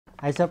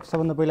आइसाब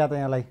सबभन्दा पहिला त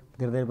यहाँलाई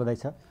धेरै धेरै बधाई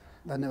छ।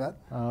 धन्यवाद।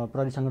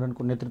 प्रहरी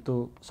सङ्गठनको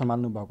नेतृत्व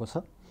सम्हाल्नु भएको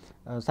छ।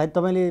 सायद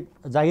तपाईँले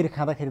जागिर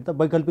खाँदाखेरि त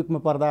वैकल्पिकमा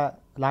पर्दा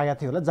लागेको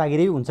थियो होला,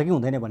 जागिरै हुन्छ कि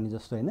हुँदैन भन्ने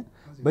जस्तो होइन।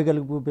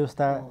 वैकल्पिक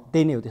व्यवस्था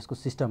त्यही नै हो, त्यसको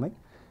सिस्टम है।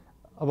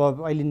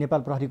 अब अहिले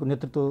नेपाल प्रहरीको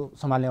नेतृत्व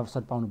सम्हाल्ने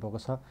अवसर पाउनुभएको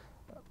छ।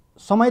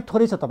 समय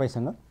थोरै छ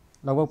तपाईँसँग,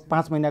 लगभग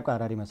 5 महिनाको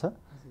हाराहारीमा छ।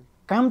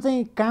 काम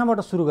चाहिँ कहाँबाट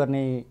सुरु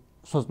गर्ने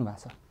सोच्नु भएको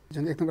छ?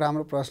 जुन एकदम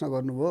राम्रो प्रश्न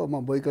गर्नुभयो।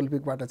 म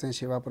वैकल्पिकबाट चाहिँ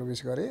सेवा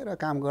प्रवेश गरेँ र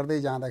काम गर्दै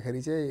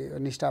जाँदाखेरि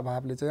चाहिँ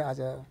निष्ठाभावले चाहिँ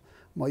आज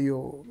म यो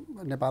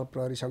नेपाल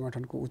प्रहरी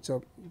सङ्गठनको उच्च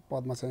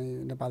पदमा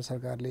चाहिँ नेपाल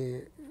सरकारले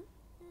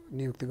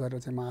नियुक्ति गरेर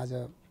चाहिँ म आज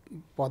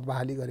पद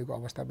बहाली गरेको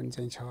अवस्था पनि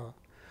चाहिँ छ।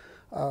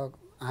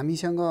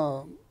 हामीसँग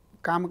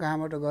काम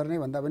कहाँबाट गर्ने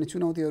भन्दा पनि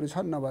चुनौतीहरू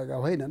छन्, नभएका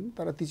होइनन्,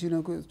 तर ती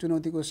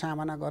चुनौतीको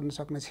सामना गर्न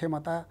सक्ने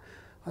क्षमता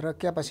र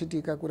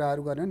क्यापासिटीका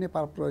कुराहरू गर्ने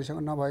नेपाल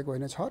प्रहरीसँग नभएको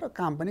होइन, छ र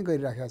काम पनि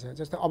गरिराखेको छ।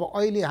 जस्तै अब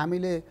अहिले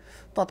हामीले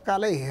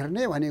तत्कालै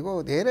हेर्ने भनेको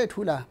धेरै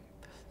ठुला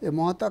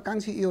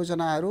महत्त्वाकांक्षी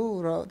योजनाहरू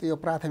र त्यो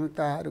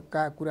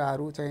प्राथमिकताहरूका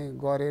कुराहरू चाहिँ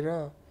गरेर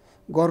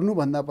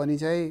गर्नुभन्दा पनि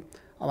चाहिँ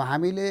अब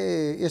हामीले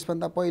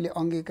यसभन्दा पहिले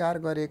अङ्गीकार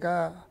गरेका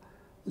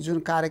जुन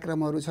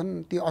कार्यक्रमहरू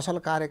छन् ती असल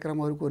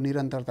कार्यक्रमहरूको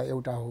निरन्तरता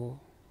एउटा हो।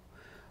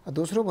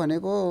 दोस्रो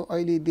भनेको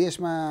अहिले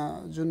देशमा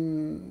जुन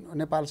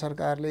नेपाल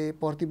सरकारले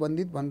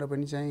प्रतिबन्धित भनेर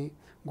पनि चाहिँ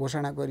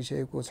घोषणा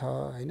गरिसकेको छ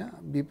होइन।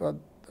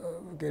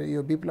 के अरे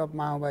यो विप्लव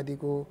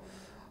माओवादीको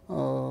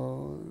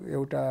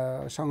एउटा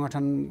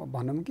सङ्गठन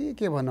भनौँ कि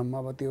के भनौँ,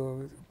 अब त्यो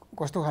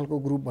कस्तो खालको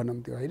ग्रुप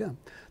भनौँ त्यो होइन,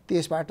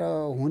 त्यसबाट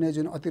हुने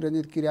जुन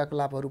अतिरञ्जित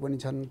क्रियाकलापहरू पनि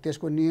छन्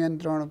त्यसको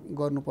नियन्त्रण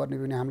गर्नुपर्ने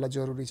पनि हामीलाई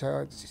जरुरी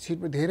छ।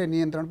 छिटपुट धेरै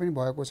नियन्त्रण पनि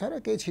भएको छ र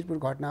केही छिटपुट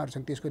घटनाहरू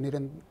छन् त्यसको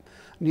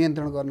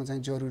नियन्त्रण गर्न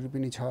चाहिँ जरुरी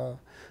पनि छ।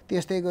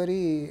 त्यस्तै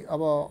गरी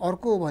अब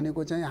अर्को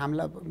भनेको चाहिँ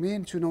हामीलाई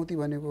मेन चुनौती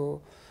भनेको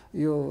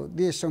यो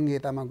देश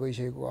सङ्घीयतामा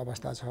गइसकेको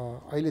अवस्था छ।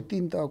 अहिले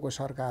 3 तहको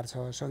सरकार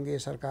छ, सङ्घीय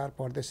सरकार,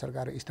 प्रदेश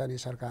सरकार र स्थानीय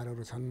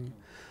सरकारहरू छन्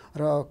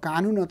र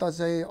कानुनत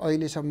चाहिँ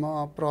अहिलेसम्म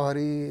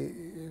प्रहरी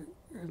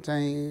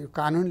चाहिँ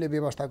कानुनले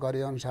व्यवस्था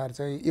गरे अनुसार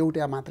चाहिँ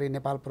एउटा मात्रै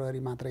नेपाल प्रहरी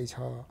मात्रै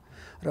छ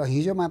र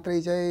हिजो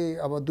मात्रै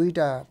चाहिँ अब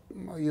 2टा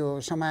यो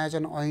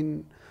समायोजन ऐन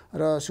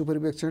र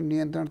सुपरिवेक्षण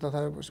नियन्त्रण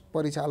तथा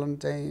परिचालन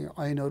चाहिँ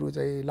ऐनहरू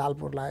चाहिँ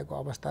लालपुर लागेको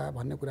अवस्था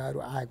भन्ने कुराहरू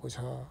आएको छ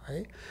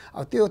है।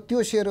 अब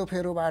त्यो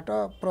सेरोफेरोबाट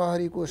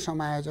प्रहरीको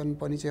समायोजन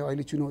पनि चाहिँ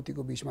अहिले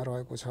चुनौतीको बिचमा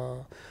रहेको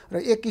छ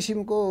र एक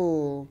किसिमको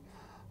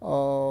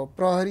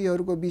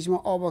प्रहरीहरूको बिचमा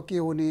अब के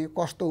हुने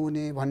कस्तो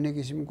हुने भन्ने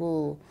किसिमको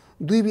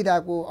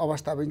दुविधाको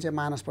अवस्था पनि चाहिँ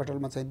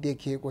मानसपटलमा चाहिँ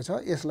देखिएको छ।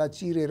 यसलाई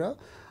चिरेर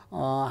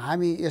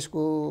हामी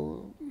यसको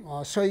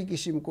सही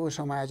किसिमको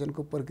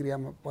समायोजनको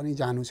प्रक्रियामा पनि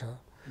जानु छ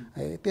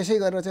है। त्यसै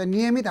गरेर चाहिँ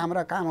नियमित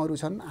हाम्रा कामहरू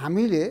छन्।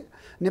 हामीले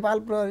नेपाल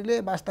प्रहरीले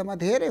वास्तवमा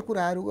धेरै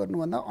कुराहरू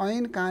गर्नुभन्दा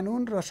ऐन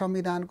कानुन र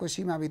संविधानको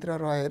सीमाभित्र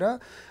रहेर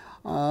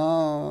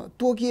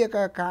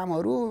तोकिएका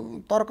कामहरू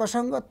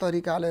तर्कसङ्गत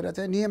तरिकाले र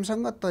चाहिँ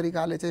नियमसङ्गत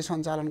तरिकाले चाहिँ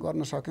सञ्चालन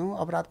गर्न सक्यौँ,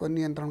 अपराधको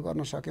नियन्त्रण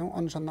गर्न सक्यौँ,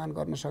 अनुसन्धान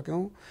गर्न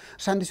सक्यौँ,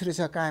 शान्ति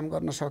सुरक्षा कायम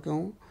गर्न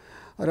सक्यौँ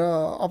र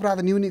अपराध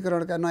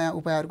न्यूनीकरणका नयाँ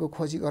उपायहरूको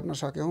खोजी गर्न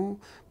सक्यौँ।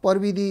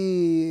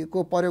 प्रविधिको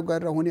प्रयोग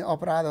गरेर हुने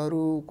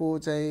अपराधहरूको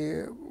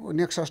चाहिँ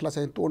नेक्ससलाई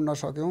चाहिँ तोड्न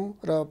सक्यौँ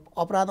र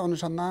अपराध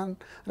अनुसन्धान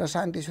र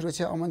शान्ति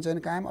सुरक्षा अमन चयन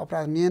कायम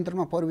अपराध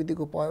नियन्त्रणमा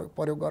प्रविधिको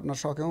प्रयोग गर्न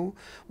सक्यौँ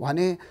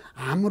भने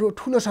हाम्रो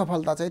ठुलो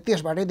सफलता चाहिँ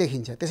त्यसबाटै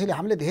देखिन्छ। त्यसैले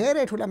हामीले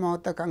धेरै ठुला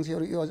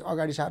महत्त्वाकांक्षीहरू यो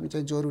अगाडि सार्नु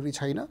चाहिँ जरुरी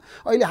छैन।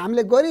 अहिले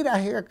हामीले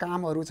गरिराखेका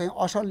कामहरू चाहिँ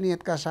असल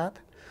नियतका साथ,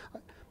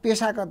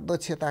 पेशागत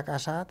दक्षताका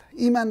साथ,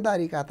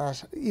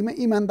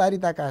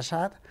 इमान्दारिताका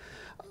साथ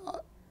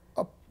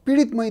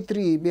पीडित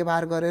मैत्री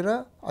व्यवहार गरेर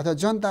अथवा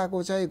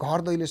जनताको चाहिँ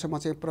घर दैलोसम्म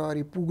चाहिँ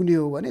प्रहरी पुग्ने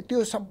हो भने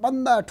त्यो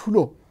सबभन्दा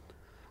ठुलो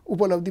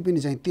उपलब्धि पनि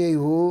चाहिँ त्यही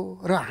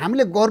हो र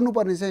हामीले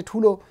गर्नुपर्ने चाहिँ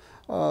ठुलो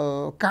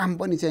काम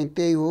पनि चाहिँ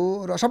त्यही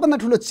हो र सबभन्दा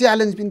ठुलो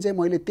च्यालेन्ज पनि चाहिँ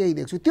मैले त्यही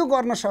देख्छु। त्यो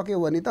गर्न सक्यो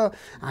भने त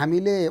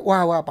हामीले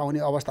वाह पाउने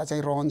अवस्था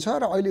चाहिँ रहन्छ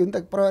र अहिले हुन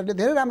त प्रहरीले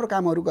धेरै राम्रो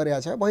कामहरू गरेको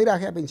छ,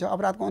 भइराखेको पनि छ,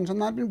 अपराधको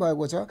अनुसन्धान पनि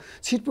भएको छ,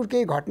 छिटपुट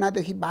केही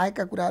घटनादेखि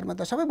बाहेकका कुराहरूमा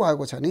त सबै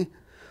भएको छ नि।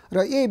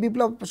 र यही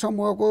विप्लव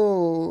समूहको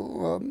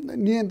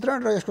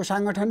नियन्त्रण र यसको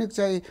साङ्गठनिक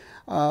चाहिँ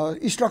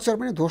स्ट्रक्चर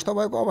पनि ध्वस्त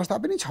भएको अवस्था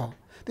पनि छ।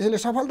 त्यसैले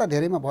सफलता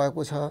धेरैमा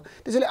भएको छ।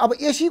 त्यसैले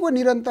अब यसैको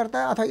निरन्तरता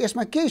अथवा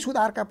यसमा केही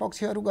सुधारका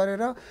पक्षहरू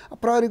गरेर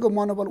प्रहरीको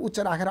मनोबल उच्च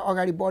राखेर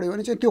अगाडि बढ्यो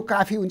भने चाहिँ त्यो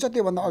काफी हुन्छ।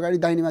 त्योभन्दा अगाडि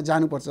दाहिनेमा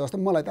जानुपर्छ जस्तो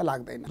मलाई त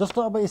लाग्दैन। जस्तो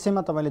अब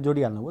यसैमा तपाईँले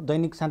जोडिहाल्नुभयो,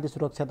 दैनिक शान्ति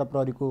सुरक्षा त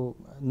प्रहरीको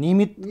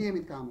नियमित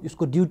काम,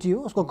 यसको ड्युटी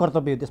हो, उसको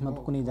कर्तव्य हो, त्यसमा त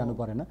कुनै जानु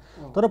परेन।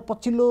 तर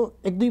पछिल्लो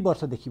 1-2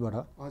 वर्षदेखिबाट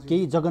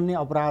केही जघन्य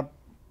अपराध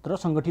र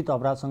सङ्गठित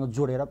अपराधसँग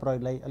जोडेर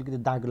प्रहरीलाई अलिकति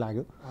दाग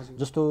लाग्यो।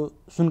 जस्तो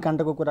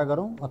सुनकाण्डको कुरा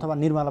गरौँ अथवा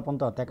निर्मला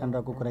पन्त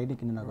हत्याकाण्डको कुरा नै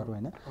किन नगरौँ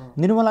होइन।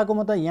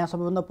 निर्मलाकोमा त यहाँ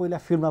सबैभन्दा पहिला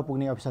फिल्डमा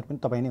पुग्ने अफिसर पनि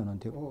तपाईँ नै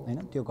हुनुहुन्थ्यो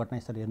होइन। त्यो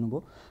घटनास्थल हेर्नुभयो।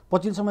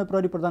 पछिल्लो समय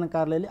प्रहरी प्रधान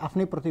कार्यालयले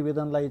आफ्नै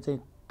प्रतिवेदनलाई चाहिँ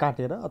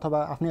काटेर अथवा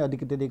आफ्नै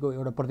अधिकृत दिएको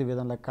एउटा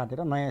प्रतिवेदनलाई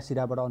काटेर नयाँ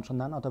सिराबाट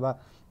अनुसन्धान अथवा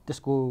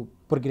त्यसको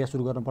प्रक्रिया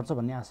सुरु गर्नुपर्छ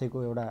भन्ने आशयको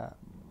एउटा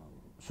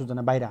सूचना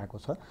बाहिर आएको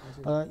छ।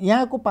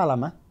 यहाँको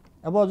पालामा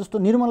अब जस्तो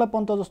निर्मला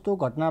पन्त जस्तो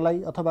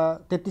घटनालाई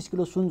अथवा 33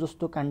 किलो सुन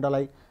जस्तो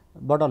काण्डलाई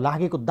बाट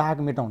लागेको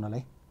दाग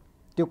मेटाउनलाई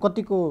त्यो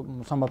कतिको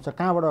सम्भव छ,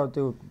 कहाँबाट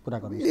त्यो पुरा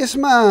गर्नु?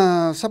 यसमा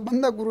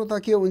सबभन्दा कुरो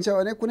त के हुन्छ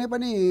भने कुनै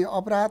पनि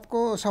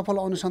अपराधको सफल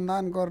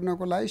अनुसन्धान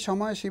गर्नको लागि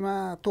समय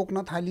सीमा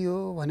तोक्न थालियो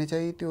भने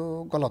चाहिँ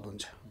त्यो गलत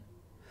हुन्छ।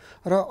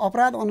 र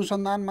अपराध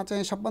अनुसन्धानमा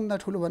चाहिँ सबभन्दा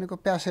ठुलो भनेको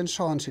प्यासेन्स,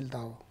 सहनशीलता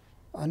हो,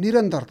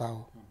 निरन्तरता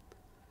हो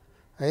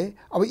है।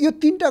 अब यो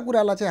तीनटा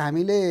कुरालाई चाहिँ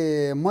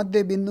हामीले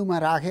मध्यबिन्दुमा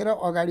राखेर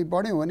अगाडि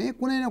बढ्यौँ भने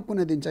कुनै न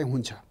कुनै दिन चाहिँ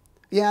हुन्छ।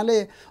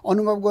 यहाँले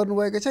अनुभव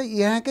गर्नुभएको छ,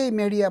 यहाँकै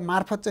मिडिया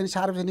मार्फत चाहिँ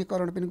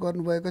सार्वजनिकरण पनि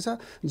गर्नुभएको छ।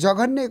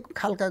 जघन्य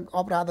खालका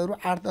अपराधहरू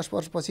 8-10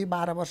 वर्षपछि,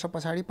 12 वर्ष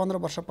पछाडि, 15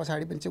 वर्ष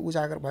पछाडि पनि चाहिँ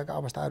उजागर भएका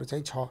अवस्थाहरू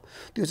चाहिँ छ,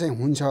 त्यो चाहिँ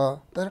हुन्छ।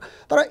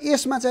 तर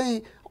यसमा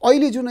चाहिँ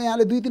अहिले जुन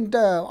यहाँले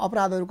 2-3टा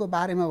अपराधहरूको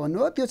बारेमा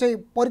भन्नुभयो त्यो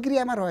चाहिँ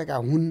प्रक्रियामा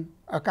रहेका हुन्।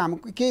 काम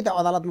केही त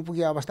अदालतमा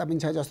पुगेको अवस्था पनि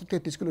छ, जस्तो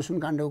 33 किलो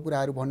सुनकाण्डको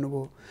कुराहरू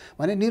भन्नुभयो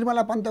भने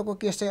निर्मला पन्तको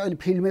केस चाहिँ अहिले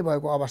फिल्डमै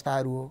भएको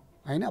अवस्थाहरू हो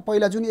हैन।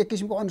 पहिला जुन एक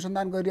किसिमको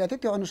अनुसन्धान गरिरहेको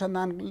थियो त्यो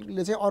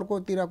अनुसन्धानले चाहिँ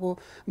अर्कोतिरको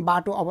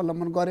बाटो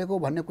अवलम्बन गरेको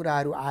भन्ने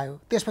कुराहरू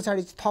आयो। त्यस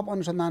पछाडि थप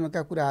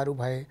अनुसन्धानका कुराहरू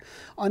भए।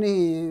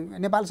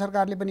 अनि नेपाल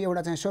सरकारले पनि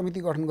एउटा चाहिँ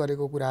समिति गठन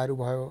गरेको कुराहरू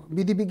भयो।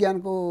 विधि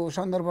विज्ञानको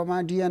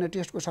सन्दर्भमा, डिएनए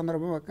टेस्टको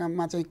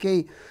सन्दर्भमा चाहिँ केही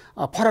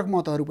फरक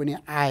मतहरू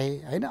पनि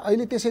आए हैन।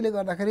 अहिले त्यसैले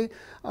गर्दाखेरि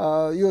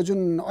यो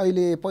जुन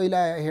अहिले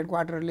पहिला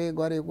हेडक्वार्टरले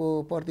गरेको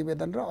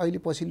प्रतिवेदन र अहिले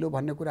पछिल्लो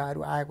भन्ने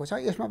कुराहरू आएको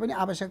छ, यसमा पनि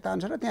आवश्यकता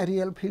अनुसार त्यहाँ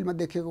रियल फिल्डमा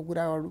देखिएको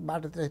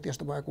कुराबाट चाहिँ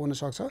त्यस्तो भएको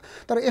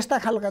सक्छ। तर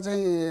यस्ता खालका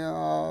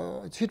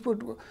चाहिँ छिटपुट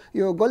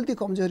यो गल्ती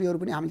कमजोरीहरू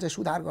पनि हामीले चाहिँ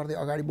सुधार गर्दै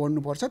अगाडि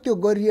बढ्नुपर्छ। त्यो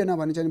गरिएन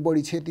भने चाहिँ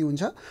बढी क्षति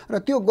हुन्छ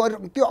र त्यो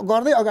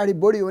गर्दै अगाडि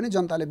बढ्यो भने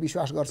जनताले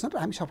विश्वास गर्छन्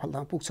र हामी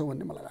सफलतामा पुग्छौँ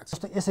भन्ने मलाई लाग्छ।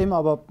 जस्तो यसैमा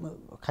अब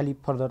खाली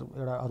फर्दर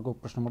एउटा अर्को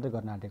प्रश्न मात्रै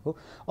गर्न आँटेको,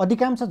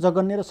 अधिकांश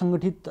जघन्य र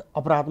सङ्गठित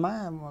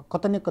अपराधमा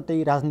कतै न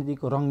कतै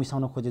राजनीतिको रङ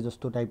मिसाउन खोजे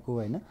जस्तो टाइपको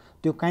होइन,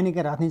 त्यो काहीँ न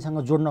काहीँ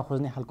राजनीतिसँग जोड्न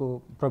खोज्ने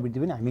खालको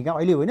प्रवृत्ति पनि हामी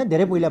कहाँ अहिले होइन,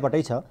 धेरै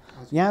पहिलाबाटै छ।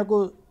 यहाँको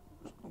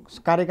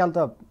कार्यकाल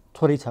त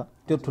थोरै छ,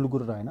 त्यो ठुलो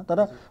कुरो रहेन।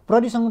 तर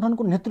प्रहरी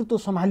सङ्गठनको नेतृत्व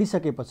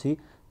सम्हालिसकेपछि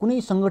कुनै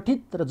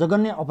सङ्गठित र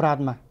जघन्य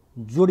अपराधमा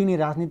जोडिने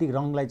राजनीतिक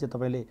रङलाई चाहिँ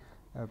तपाईँले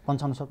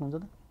पन्छाउन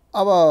सक्नुहुन्छ त?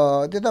 अब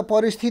त्यो त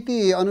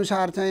परिस्थिति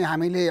अनुसार चाहिँ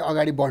हामीले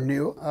अगाडि बढ्ने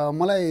हो।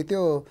 मलाई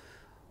त्यो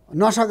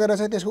नसकेर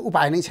चाहिँ त्यसको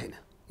उपाय नै छैन।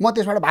 म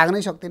त्यसबाट भाग्नै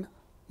सक्दिनँ,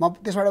 म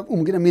त्यसबाट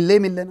उम्किन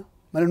मिल्दैन,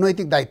 मैले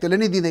नैतिक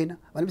दायित्वले नै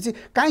दिँदैन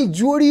भनेपछि काहीँ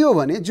जोडियो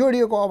भने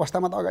जोडिएको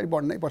अवस्थामा त अगाडि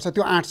बढ्नै पर्छ।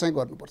 त्यो आँट चाहिँ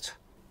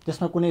गर्नुपर्छ,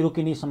 त्यसमा कुनै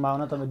रोकिने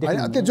सम्भावना त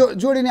होइन। त्यो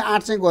जोडिने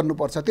आँट चाहिँ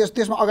गर्नुपर्छ,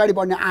 त्यसमा अगाडि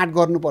बढ्ने आँट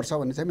गर्नुपर्छ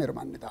भन्ने चाहिँ मेरो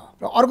मान्यता हो।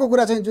 र अर्को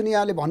कुरा चाहिँ जुन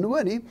यहाँले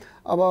भन्नुभयो नि,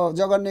 अब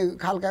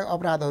जघन्य खालका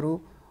अपराधहरू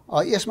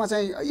यसमा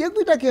चाहिँ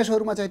 1-2टा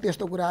केसहरूमा चाहिँ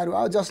त्यस्तो कुराहरू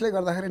आयो जसले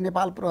गर्दाखेरि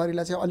नेपाल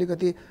प्रहरीलाई चाहिँ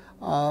अलिकति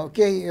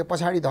केही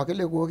पछाडि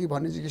धकेलेको हो कि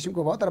भन्ने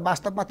किसिमको भयो। तर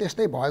वास्तवमा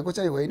त्यस्तै भएको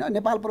चाहिँ होइन।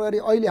 नेपाल प्रहरी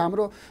अहिले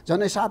हाम्रो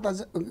झन्डै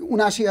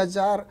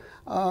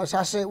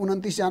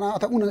 79,729 जना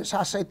अथवा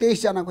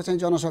 723 जनाको चाहिँ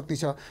जनशक्ति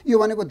छ। यो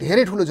भनेको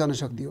धेरै ठुलो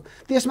जनशक्ति हो।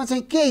 त्यसमा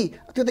चाहिँ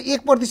केही त्यो त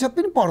 1%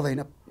 पनि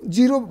पर्दैन,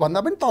 0 भन्दा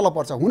पनि तल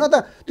पर्छ। हुन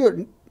त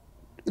त्यो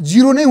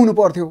 0 नै हुनु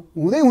पर्थ्यो,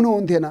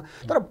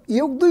 हुनुहुन्थेन। तर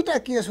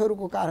 1-2टा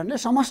केसहरूको कारणले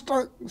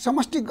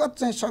समष्टिगत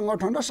चाहिँ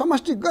सङ्गठन र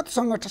समष्टिगत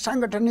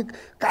साङ्गठनिक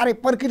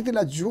कार्य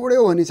प्रकृतिलाई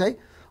जोड्यो भने चाहिँ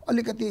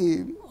अलिकति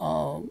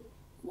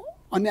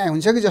अन्याय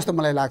हुन्छ कि जस्तो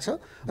मलाई लाग्छ।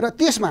 र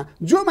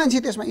त्यसमा जो मान्छे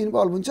त्यसमा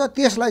इन्भल्भ हुन्छ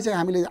त्यसलाई चाहिँ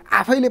हामीले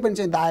आफैले पनि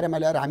चाहिँ दायरामा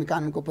ल्याएर हामी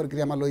कानुनको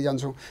प्रक्रियामा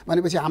लैजान्छौँ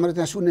भनेपछि हाम्रो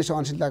त्यहाँ शून्य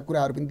सहनशीलताको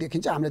कुराहरू पनि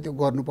देखिन्छ। हामीले त्यो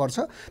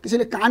गर्नुपर्छ।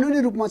 त्यसैले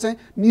कानुनी रूपमा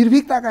चाहिँ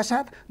निर्भीकताका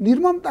साथ,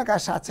 निर्ममताका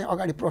साथ चाहिँ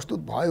अगाडि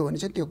प्रस्तुत भयो भने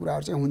चाहिँ त्यो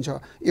कुराहरू चाहिँ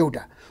हुन्छ।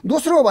 एउटा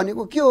दोस्रो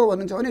भनेको के हो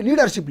भन्नुहुन्छ भने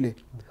लिडरसिपले,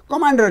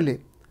 कमान्डरले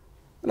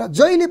र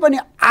जहिले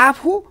पनि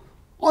आफ्नो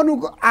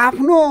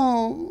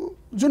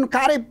जुन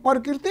कार्य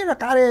प्रकृति र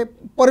कार्य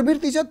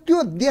प्रवृत्ति छ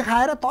त्यो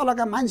देखाएर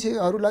तलका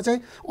मान्छेहरूलाई चाहिँ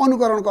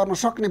अनुकरण गर्न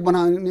सक्ने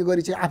बनाउने गरी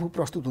चाहिँ आफू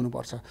प्रस्तुत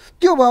हुनुपर्छ।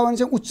 त्यो भयो भने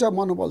चाहिँ उच्च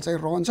मनोबल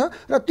चाहिँ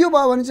रहन्छ। र त्यो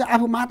भयो भने चाहिँ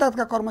आफू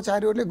मातहतका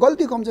कर्मचारीहरूले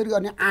गल्ती कमजोरी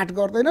गर्ने आँट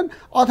गर्दैनन्,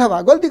 अथवा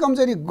गल्ती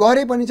कमजोरी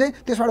गरे पनि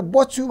चाहिँ त्यसबाट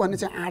बच्छु भन्ने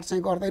चाहिँ आँट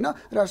चाहिँ गर्दैन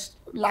र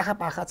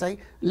लाखापाखा चाहिँ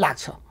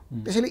लाग्छ।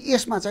 त्यसैले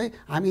यसमा चाहिँ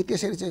हामी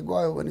त्यसरी चाहिँ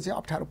गयो भने चाहिँ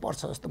अप्ठ्यारो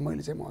पर्छ जस्तो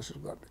मैले चाहिँ महसुस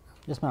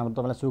गर्दैन। यसमा हाम्रो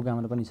तपाईँलाई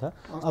शुभकामना पनि छ।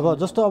 अब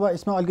जस्तो अब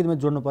यसमा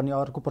अलिकति जोड्नुपर्ने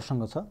अर्को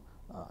प्रसङ्ग छ,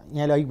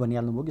 यहाँले अघि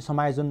भनिहाल्नुभयो कि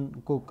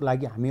समायोजनको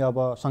लागि हामी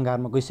अब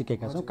सङ्घारमा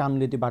गइसकेका छौँ,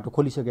 कानुनले त्यो बाटो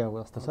खोलिसकेको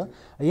अवस्था छ।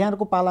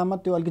 यहाँहरूको पालामा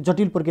त्यो अलिक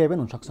जटिल प्रक्रिया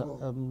पनि हुनसक्छ।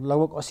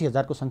 लगभग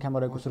 80,000को सङ्ख्यामा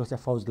रहेको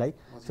सुरक्षा फौजलाई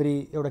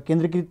फेरि एउटा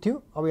केन्द्रीकृत थियो,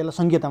 अब यसलाई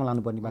सङ्घीयतामा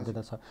लानुपर्ने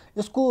बाध्यता छ।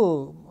 यसको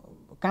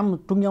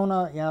काम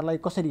टुङ्ग्याउन यहाँलाई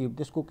कसरी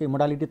त्यसको केही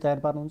मोडालिटी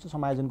तयार पार्नुहुन्छ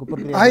समायोजनको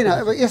प्रक्रिया?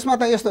 होइन, अब यसमा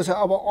त यस्तो छ,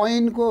 अब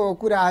ऐनको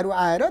कुराहरू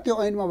आएर त्यो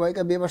ऐनमा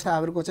भएका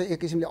व्यवस्थाहरूको चाहिँ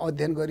एक किसिमले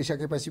अध्ययन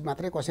गरिसकेपछि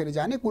मात्रै कसरी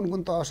जाने, कुन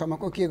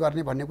तहसम्मको के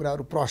गर्ने भन्ने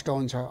कुराहरू प्रष्ट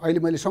हुन्छ। अहिले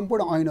मैले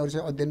सम्पूर्ण ऐनहरू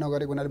चाहिँ अध्ययन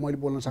नगरेको हुनाले मैले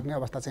बोल्न सक्ने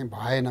अवस्था चाहिँ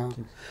भएन।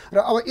 र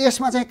अब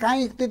यसमा चाहिँ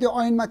काहीँ त्यो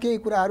ऐनमा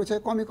केही कुराहरू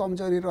चाहिँ कमी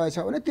कमजोरी रहेछ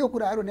भने त्यो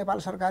कुराहरू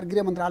नेपाल सरकार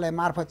गृह मन्त्रालय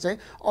मार्फत चाहिँ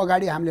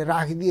अगाडि हामीले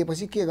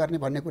राखिदिएपछि के गर्ने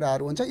भन्ने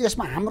कुराहरू हुन्छ।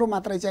 यसमा हाम्रो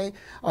मात्रै चाहिँ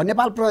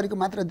नेपाल प्रहरीको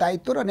मात्रै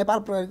दायित्व र नेपाल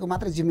प्रहरीको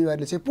मात्रै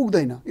जिम्मेवारीले चाहिँ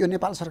पुग्दैन। यो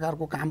नेपाल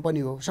सरकारको काम पनि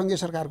हो, सङ्घीय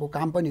सरकारको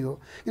काम पनि हो।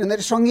 किनभने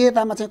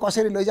सङ्घीयतामा चाहिँ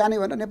कसरी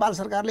लैजाने भनेर नेपाल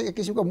सरकारले एक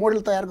किसिमको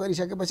मोडल तयार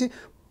गरिसकेपछि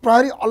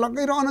प्रहरी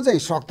अलग्गै रहन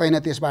चाहिँ सक्दैन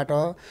त्यसबाट।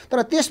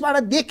 तर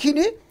त्यसबाट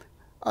देखिने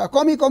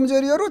कमी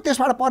कमजोरीहरू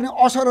त्यसबाट पर्ने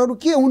असरहरू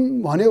के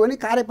हुन् भन्यो भने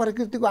कार्य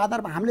प्रकृतिको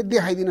आधारमा हामीले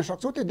देखाइदिन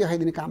सक्छौँ। त्यो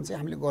देखाइदिने काम चाहिँ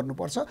हामीले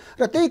गर्नुपर्छ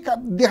र त्यही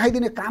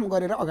देखाइदिने काम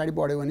गरेर अगाडि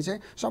बढ्यो भने चाहिँ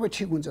सबै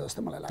ठिक हुन्छ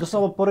जस्तो मलाई लाग्छ। जस्तो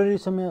अब प्रहरी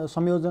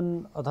संयोजन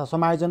अथवा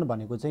समायोजन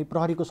भनेको चाहिँ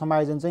प्रहरीको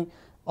समायोजन चाहिँ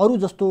अरू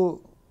जस्तो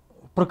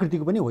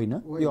प्रकृतिको पनि होइन,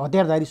 यो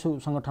हतियारधारी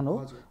सङ्गठन हो,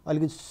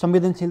 अलिकति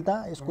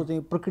संवेदनशीलता यसको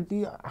चाहिँ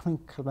प्रकृति आफ्नै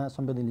खालमा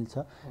संवेदनशील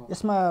छ।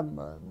 यसमा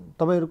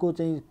तपाईँहरूको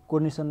चाहिँ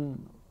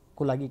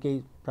कोर्डिनेसनको लागि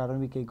केही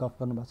प्रारम्भिक केही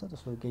गफ गर्नुभएको छ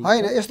जस्तो केही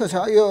होइन? यस्तो छ,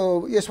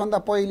 यो यसभन्दा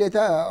पहिले त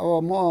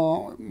अब म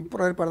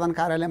प्रहरी प्रधान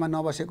कार्यालयमा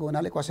नबसेको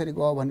हुनाले कसरी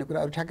गयो भन्ने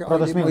कुराहरू ठ्याक्कै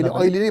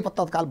अहिले नै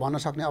तत्काल भन्न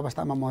सक्ने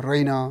अवस्थामा म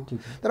रहेन।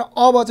 तर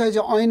अब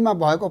चाहिँ ऐनमा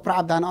भएको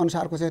प्रावधान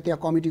अनुसारको चाहिँ त्यहाँ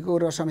कमिटीको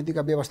र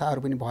समितिका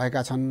व्यवस्थाहरू पनि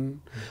भएका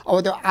छन्। अब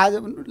त्यो आज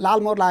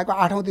लालमोहर लागेको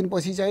 8औं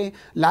दिनपछि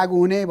चाहिँ लागू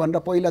हुने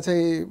भनेर पहिला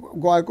चाहिँ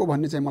गएको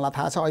भन्ने चाहिँ मलाई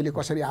थाहा छ। अहिले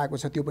कसरी आएको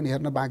छ त्यो पनि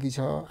हेर्न बाँकी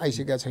छ,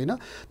 आइसकेको छैन।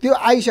 त्यो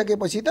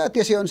आइसकेपछि त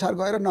त्यसै अनुसार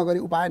गएर नगरी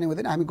उपाय नै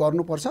हुँदैन, हामी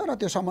गर्नुपर्छ र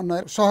त्यो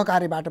समन्वय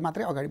सहकार्यबाट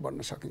मात्रै अगाडि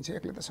बढ्न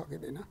सकिन्छ, एक्लै त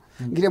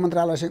सकिँदैन। गृह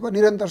मन्त्रालयसँगको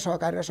निरन्तर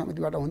सहकार्य र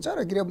समितिबाट हुन्छ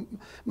र गृह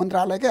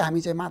मन्त्रालयकै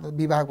हामी चाहिँ मात्र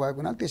विभाग भएको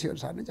हुनाले त्यसै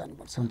अनुसार नै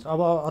जानुपर्छ।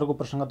 अब अर्को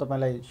प्रसङ्ग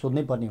तपाईँलाई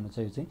सोध्नै पर्ने हुन्छ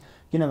यो चाहिँ,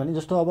 किनभने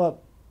जस्तो अब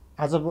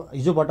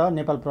हिजोबाट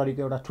नेपाल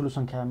प्रहरीको एउटा ठुलो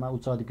सङ्ख्यामा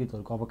उच्च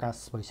अधिकृतहरूको अवकाश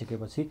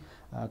भइसकेपछि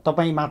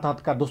तपाईँ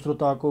मातहतका दोस्रो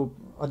तहको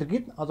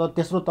अधिकृत अझ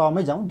तेस्रो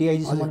तहमै जाउँ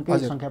डिआइजीसम्मकै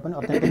सङ्ख्या पनि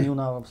अत्यन्तै न्यून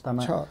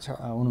अवस्थामा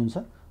हुनुहुन्छ।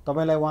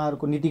 तपाईँलाई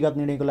उहाँहरूको नीतिगत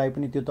निर्णयको लागि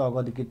पनि त्यो तहको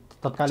अधिकृत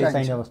तत्कालै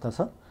चाहिने अवस्था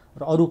छ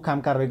र अरू काम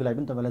कारबाहीको लागि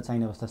पनि तपाईँलाई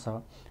चाहिने अवस्था छ।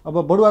 अब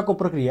बढुवाको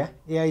प्रक्रिया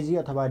एआइजी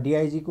अथवा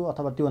डिआइजीको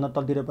अथवा त्योभन्दा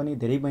तलतिर पनि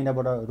धेरै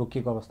महिनाबाट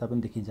रोकिएको अवस्था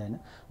पनि देखिन्छ होइन?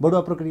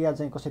 बढुवा प्रक्रिया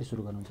चाहिँ कसरी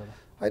सुरु गर्नुहुन्छ?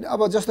 होइन,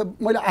 अब जस्तो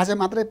मैले आज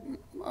मात्रै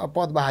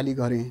पद बहाली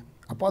गरेँ।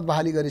 पद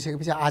बहाली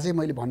गरिसकेपछि आजै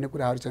मैले भन्ने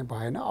कुराहरू चाहिँ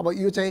भएन। अब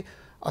यो चाहिँ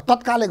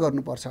तत्कालै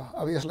गर्नुपर्छ।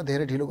 अब यसलाई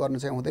धेरै ढिलो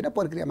गर्नु चाहिँ हुँदैन,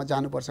 प्रक्रियामा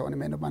जानुपर्छ भन्ने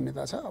मेरो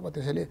मान्यता छ। अब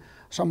त्यसैले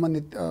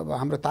सम्बन्धित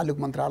हाम्रो तालुक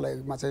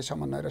मन्त्रालयमा चाहिँ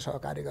समन्वय र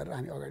सहकार्य गरेर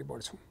हामी अगाडि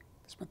बढ्छौँ।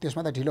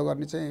 त्यसमा त ढिलो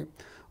गर्ने चाहिँ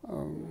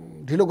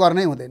ढिलो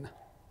गर्नै हुँदैन।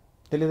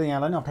 त्यसले त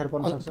यहाँलाई नै अप्ठ्यारो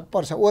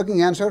पर्छ। वर्किङ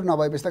ह्यान्ड्सहरू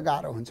नभएपछि त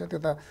गाह्रो हुन्छ, त्यो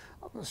त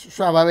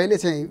स्वाभाविकले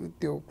चाहिँ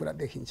त्यो कुरा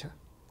देखिन्छ।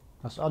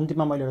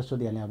 अन्तिममा मैले एउटा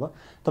सोधिहालेँ, अब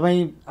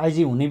तपाईँ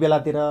आइजी हुने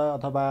बेलातिर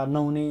अथवा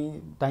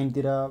नहुने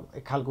टाइमतिर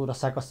एक खालको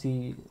रस्साकस्सी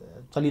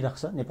चलिरहेको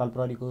छ नेपाल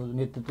प्रहरीको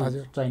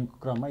नेतृत्व चयनको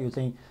क्रममा, यो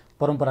चाहिँ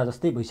परम्परा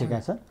जस्तै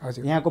भइसकेको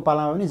छ। यहाँको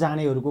पालामा पनि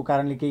जानेहरूको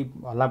कारणले केही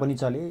हल्ला पनि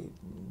चले,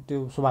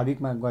 त्यो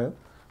स्वाभाविकमा गयो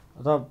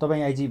र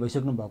तपाईँ आइजी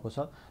भइसक्नु भएको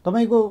छ।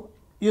 तपाईँको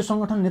यो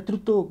सङ्गठन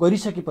नेतृत्व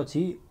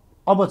गरिसकेपछि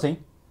अब चाहिँ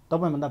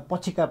तपाईँभन्दा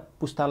पछिका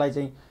पुस्तालाई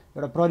चाहिँ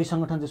एउटा प्रहरी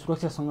सङ्गठन चाहिँ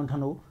सुरक्षा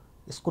सङ्गठन हो,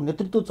 यसको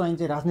नेतृत्व चाहिँ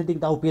राजनीतिक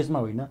दाउपेचमा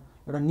होइन,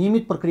 एउटा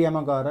नियमित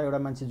प्रक्रियामा गएर एउटा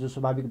मान्छे जो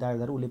स्वाभाविक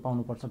दावेदार उसले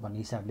पाउनुपर्छ भन्ने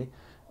हिसाबले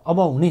अब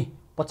हुने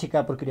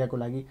पछिका प्रक्रियाको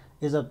लागि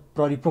एज अ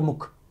प्रहरी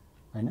प्रमुख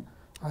होइन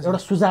एउटा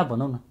सुझाव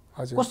भनौँ न,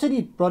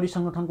 कसरी प्रहरी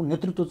सङ्गठनको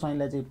नेतृत्व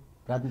चाहिँलाई चाहिँ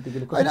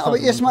राजनीतिकले होइन? अब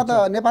यसमा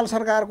त नेपाल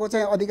सरकारको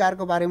चाहिँ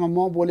अधिकारको बारेमा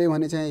म बोलेँ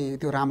भने चाहिँ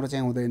त्यो राम्रो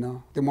चाहिँ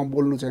हुँदैन, त्यो म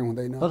बोल्नु चाहिँ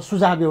हुँदैन। तर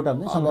सुझाव एउटा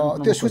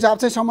अब त्यो सुझाव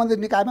चाहिँ सम्बन्धित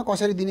निकायमा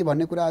कसरी दिने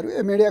भन्ने कुराहरू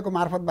मिडियाको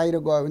मार्फत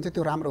बाहिर गयो भने चाहिँ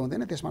त्यो राम्रो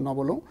हुँदैन, त्यसमा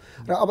नबोलौँ।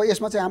 र अब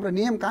यसमा चाहिँ हाम्रो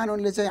नियम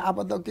कानुनले चाहिँ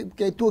आबद्ध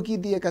केही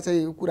तोकिदिएका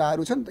चाहिँ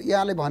कुराहरू छन्,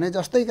 यहाँले भने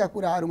जस्तैका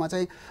कुराहरूमा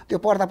चाहिँ त्यो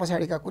पर्दा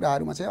पछाडिका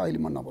कुराहरूमा चाहिँ अहिले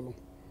म नबोलौँ।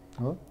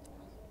 हो,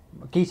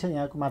 केही छ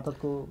यहाँको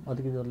मातहतको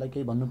अधिकृतहरूलाई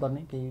केही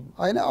भन्नुपर्ने केही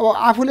होइन? अब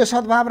आफूले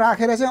सद्भाव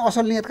राखेर चाहिँ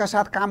असल नियतका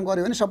साथ काम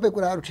गर्यो भने सबै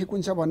कुराहरू ठिक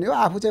हुन्छ भन्ने हो।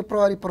 आफू चाहिँ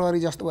प्रहरी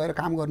जस्तो भएर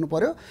काम गर्नु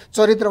पर्यो,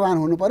 चरित्रवान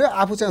हुनु पर्यो,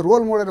 आफू चाहिँ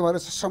रोल मोडल भएर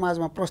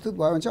समाजमा प्रस्तुत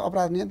भयो भने चाहिँ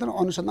अपराध नियन्त्रण,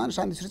 अनुसन्धान,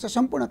 शान्ति सुरक्षा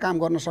सम्पूर्ण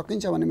काम गर्न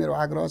सकिन्छ भन्ने मेरो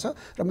आग्रह छ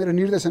र मेरो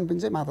निर्देशन पनि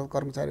चाहिँ मातहत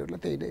कर्मचारीहरूलाई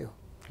त्यही नै हो।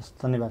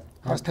 धन्यवाद।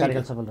 हस्,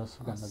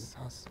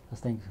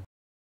 थ्याङ्क यू।